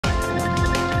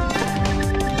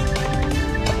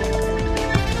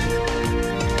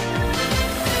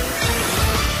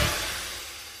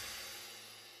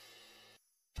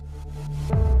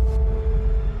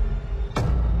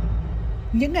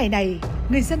Những ngày này,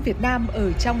 người dân Việt Nam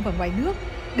ở trong và ngoài nước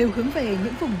đều hướng về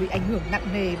những vùng bị ảnh hưởng nặng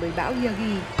nề bởi bão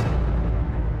Yagi.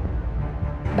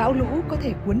 Bão lũ có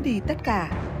thể cuốn đi tất cả,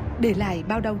 để lại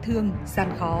bao đau thương,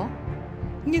 gian khó.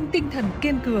 Nhưng tinh thần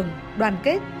kiên cường, đoàn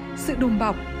kết, sự đùm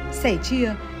bọc, sẻ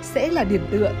chia sẽ là điểm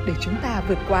tựa để chúng ta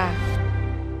vượt qua.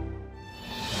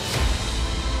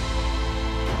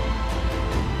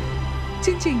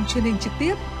 Chương trình truyền hình trực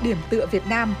tiếp Điểm tựa Việt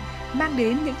Nam mang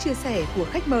đến những chia sẻ của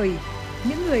khách mời,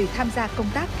 những người tham gia công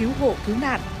tác cứu hộ cứu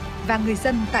nạn và người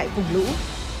dân tại vùng lũ.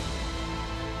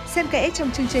 Xen kẽ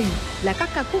trong chương trình là các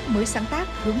ca khúc mới sáng tác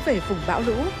hướng về vùng bão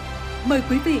lũ. Mời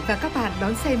quý vị và các bạn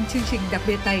đón xem chương trình đặc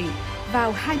biệt này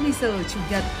vào 20 giờ Chủ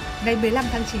nhật ngày 15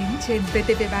 tháng 9 trên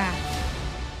VTV3.